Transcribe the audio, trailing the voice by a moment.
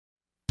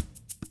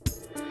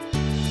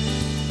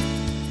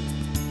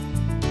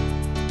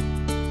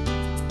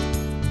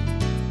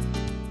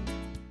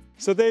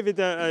So David,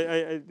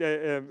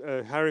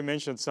 Harry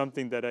mentioned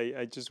something that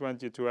I just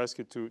want you to ask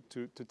you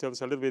to tell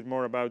us a little bit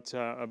more about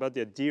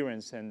the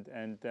adherence and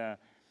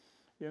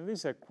you know, this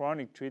is a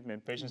chronic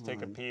treatment. Patients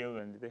take a pill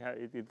and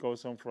it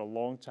goes on for a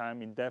long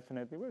time,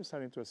 indefinitely. We're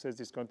starting to assess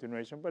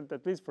discontinuation, but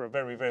at least for a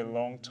very, very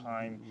long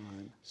time.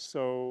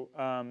 So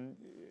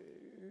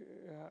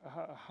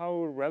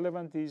how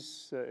relevant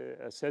is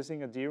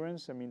assessing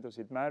adherence? I mean, does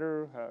it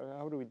matter?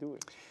 How do we do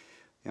it?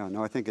 Yeah,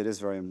 no, I think it is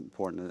very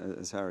important.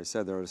 As Harry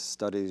said, there are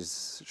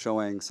studies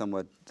showing,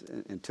 somewhat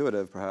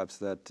intuitive perhaps,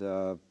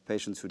 that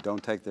patients who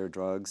don't take their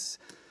drugs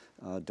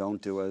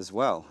don't do as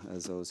well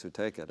as those who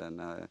take it. And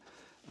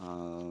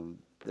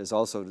there's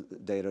also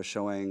data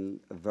showing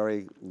a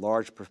very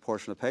large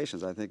proportion of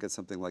patients, I think it's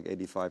something like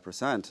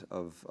 85%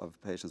 of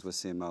patients with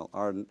CML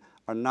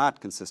are not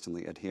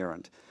consistently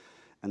adherent.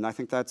 And I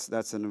think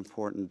that's an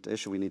important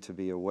issue we need to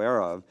be aware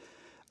of.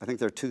 I think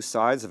there are two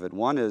sides of it.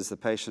 One is the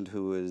patient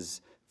who is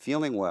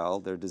feeling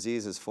well, their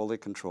disease is fully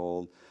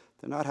controlled,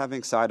 they're not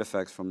having side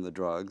effects from the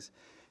drugs.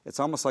 It's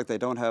almost like they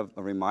don't have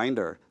a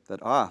reminder that,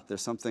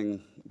 there's something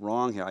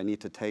wrong here, I need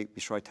to be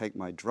sure I take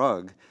my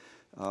drug,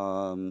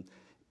 to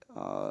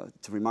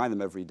remind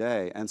them every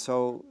day. And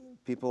so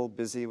people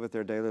busy with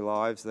their daily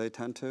lives, they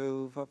tend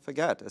to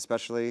forget,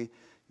 especially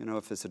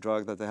if it's a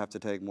drug that they have to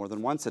take more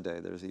than once a day.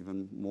 There's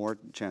even more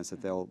chance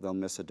that they'll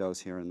miss a dose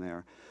here and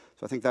there.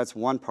 So I think that's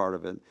one part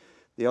of it.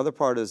 The other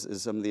part is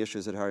some of the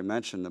issues that Harry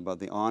mentioned about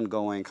the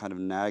ongoing kind of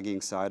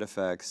nagging side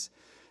effects.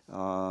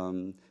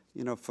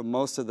 For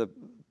most of the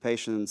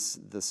patients,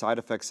 the side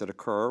effects that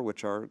occur,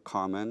 which are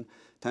common,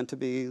 tend to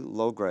be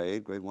low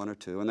grade, grade 1 or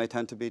 2, and they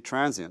tend to be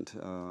transient.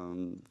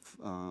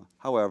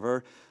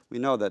 However, we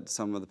know that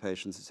some of the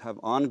patients have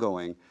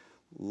ongoing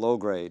low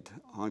grade,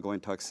 ongoing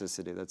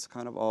toxicity that's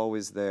kind of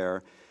always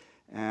there.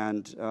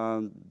 And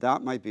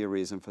that might be a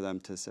reason for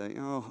them to say,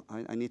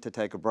 I need to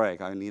take a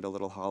break, I need a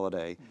little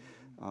holiday.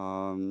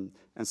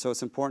 And so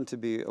it's important to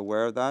be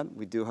aware of that.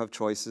 We do have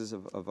choices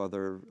of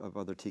other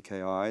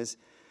TKIs.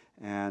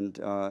 And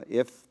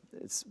if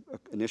it's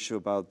an issue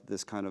about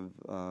this kind of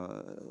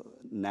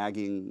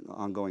nagging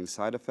ongoing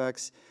side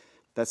effects,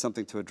 that's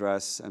something to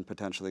address and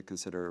potentially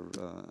consider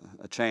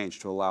a change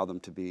to allow them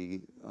to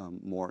be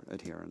more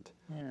adherent.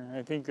 Yeah,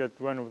 I think that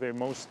one of the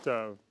most,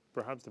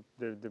 perhaps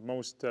the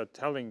most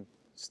telling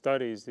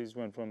studies, this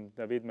one from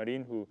David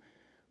Marin, who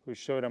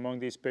showed among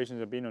these patients who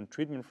have been on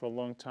treatment for a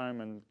long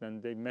time,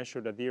 and they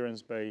measured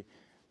adherence by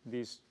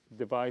this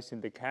device in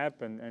the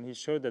cap, and he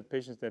showed that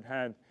patients that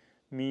had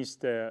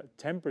missed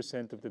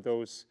 10% of the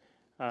dose,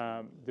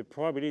 the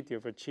probability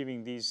of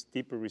achieving these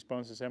deeper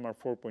responses, MR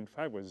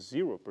 4.5, was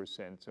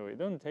 0%. So it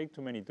doesn't take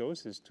too many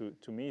doses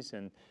to miss,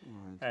 and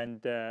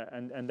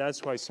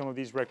that's why some of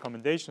these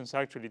recommendations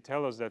actually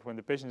tell us that when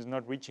the patient is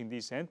not reaching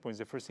these endpoints,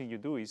 the first thing you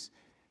do is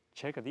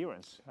check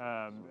adherence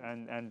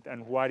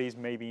and what is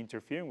maybe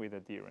interfering with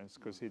adherence,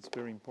 because it's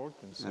very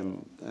important.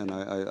 So. And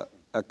I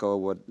echo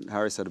what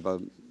Harry said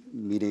about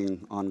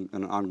meeting on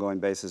an ongoing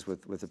basis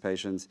with the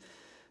patients.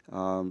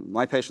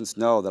 My patients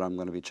know that I'm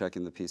going to be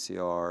checking the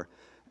PCR,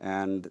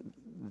 and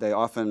they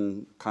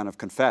often kind of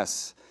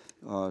confess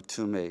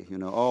to me,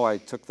 I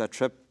took that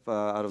trip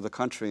out of the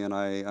country and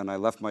I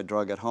left my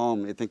drug at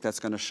home. I think that's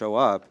going to show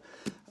up,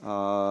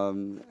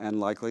 and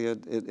likely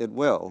it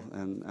will,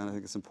 and I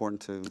think it's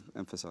important to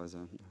emphasize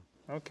that.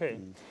 Okay,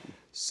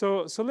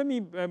 so let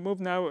me move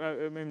now.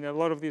 I mean, a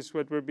lot of this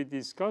what we'll be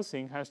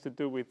discussing has to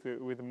do with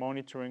the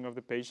monitoring of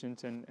the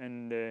patient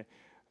and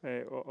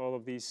all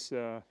of these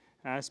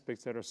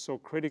aspects that are so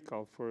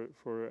critical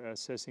for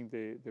assessing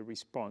the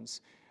response.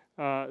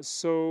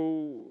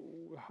 So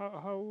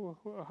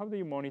how do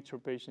you monitor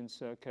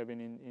patients, Kevin,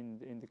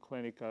 in the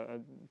clinic?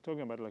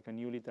 Talking about like a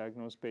newly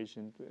diagnosed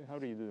patient, how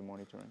do you do the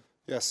monitoring?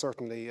 Yes,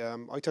 certainly.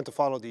 I tend to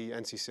follow the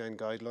NCCN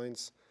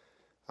guidelines.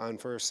 And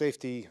for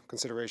safety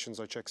considerations,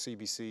 I check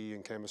CBC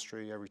and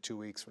chemistry every 2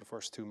 weeks for the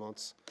first 2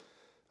 months.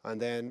 And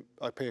then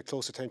I pay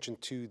close attention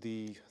to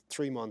the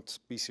 3-month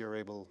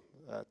BCR-ABL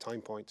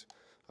time point,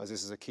 as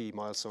this is a key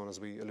milestone, as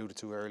we alluded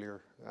to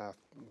earlier,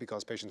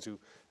 because patients who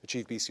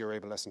achieve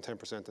BCR-ABL less than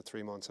 10% at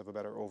 3 months have a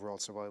better overall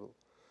survival.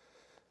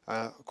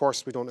 Of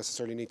course, we don't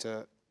necessarily need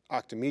to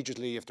act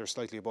immediately if they're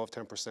slightly above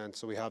 10%,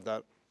 so we have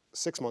that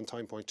 6-month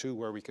time point too,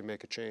 where we can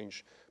make a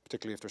change,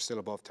 particularly if they're still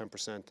above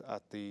 10%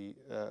 at the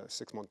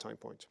 6-month time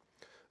point.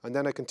 And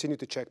then I continue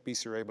to check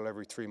BCR-ABL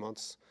every 3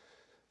 months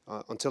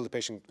until the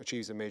patient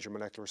achieves a major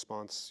molecular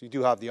response. You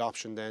do have the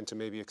option then to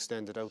maybe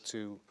extend it out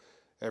to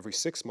every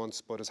 6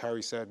 months, but as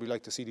Harry said, we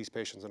like to see these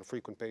patients on a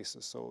frequent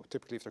basis. So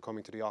typically if they're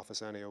coming to the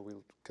office anyhow,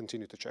 we'll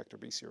continue to check their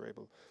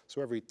BCR-ABL.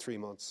 So every 3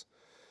 months.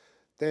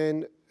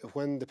 Then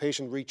when the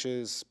patient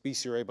reaches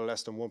BCR-ABL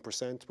less than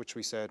 1%, which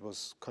we said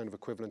was kind of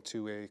equivalent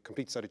to a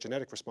complete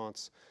cytogenetic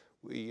response,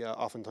 we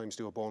oftentimes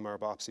do a bone marrow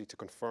biopsy to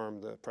confirm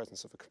the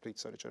presence of a complete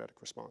cytogenetic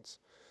response.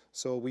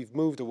 So we've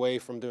moved away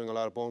from doing a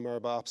lot of bone marrow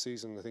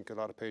biopsies, and I think a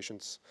lot of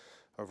patients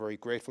are very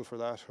grateful for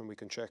that, and we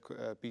can check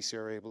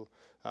BCR-ABL.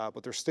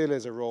 But there still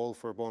is a role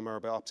for bone marrow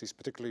biopsies,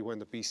 particularly when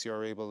the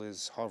BCR-ABL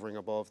is hovering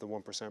above the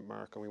 1%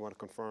 mark, and we want to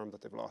confirm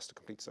that they've lost a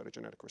complete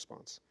cytogenetic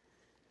response.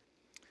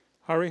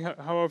 Harry,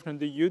 how often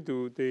do you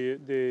do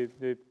the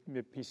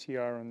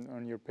PCR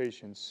on your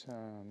patients?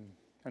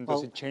 And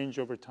does it change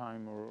over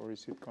time, or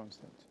is it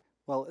constant?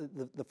 Well,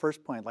 the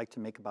first point I'd like to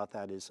make about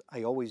that is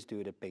I always do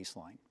it at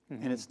baseline.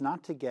 And it's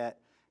not to get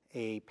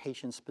a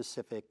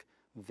patient-specific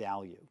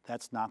value.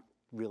 That's not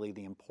really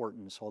the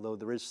importance, although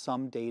there is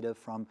some data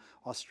from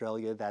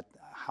Australia that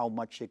how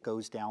much it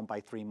goes down by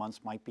 3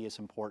 months might be as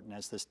important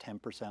as this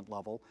 10%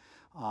 level.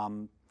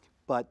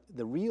 But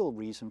the real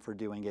reason for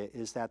doing it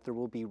is that there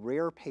will be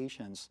rare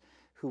patients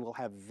who will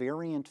have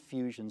variant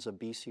fusions of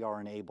BCR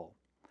and ABL,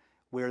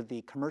 where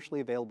the commercially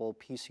available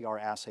PCR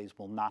assays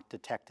will not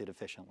detect it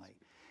efficiently.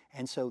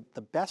 And so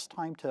the best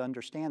time to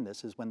understand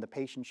this is when the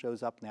patient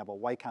shows up and they have a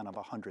white count of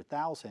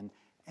 100,000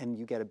 and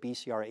you get a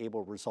BCR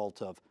ABL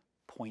result of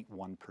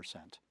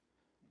 0.1%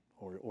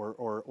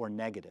 or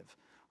negative.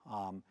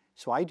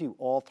 So I do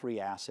all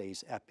 3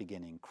 assays at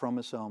beginning,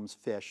 chromosomes,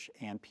 FISH,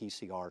 and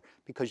PCR,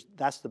 because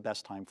that's the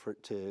best time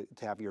to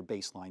have your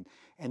baseline.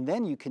 And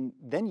then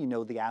you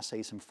know the assay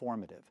is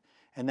informative.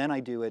 And then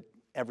I do it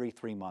every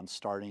 3 months,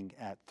 starting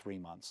at 3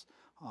 months.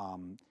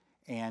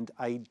 And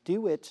I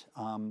do it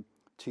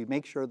to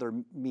make sure they're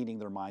meeting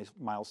their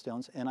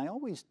milestones. And I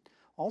always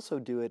also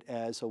do it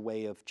as a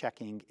way of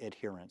checking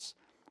adherence,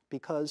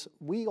 because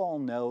we all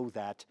know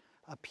that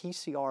a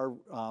PCR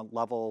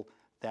level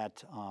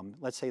that,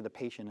 let's say the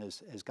patient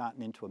has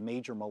gotten into a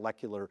major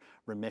molecular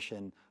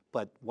remission,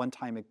 but one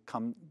time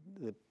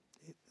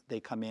they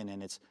come in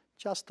and it's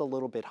just a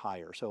little bit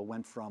higher. So it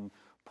went from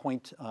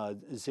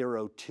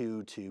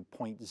 0.02 to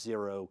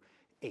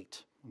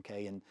 0.08,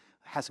 okay? And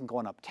hasn't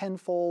gone up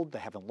tenfold, they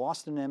haven't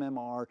lost an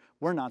MMR,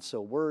 we're not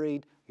so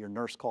worried. Your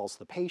nurse calls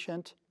the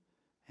patient,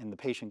 and the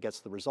patient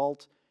gets the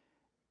result,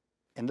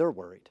 and they're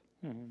worried.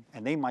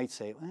 And they might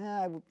say,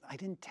 I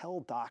didn't tell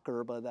Doc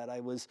Erba that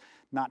I was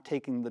not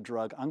taking the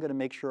drug. I'm going to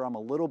make sure I'm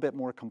a little bit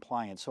more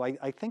compliant. So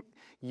I think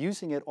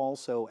using it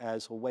also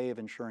as a way of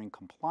ensuring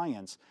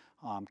compliance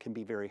can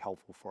be very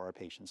helpful for our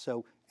patients.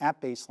 So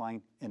at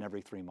baseline and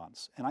every 3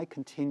 months. And I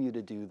continue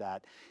to do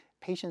that.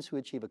 Patients who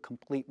achieve a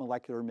complete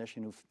molecular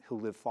remission who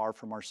live far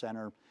from our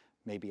center,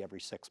 maybe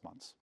every 6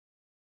 months.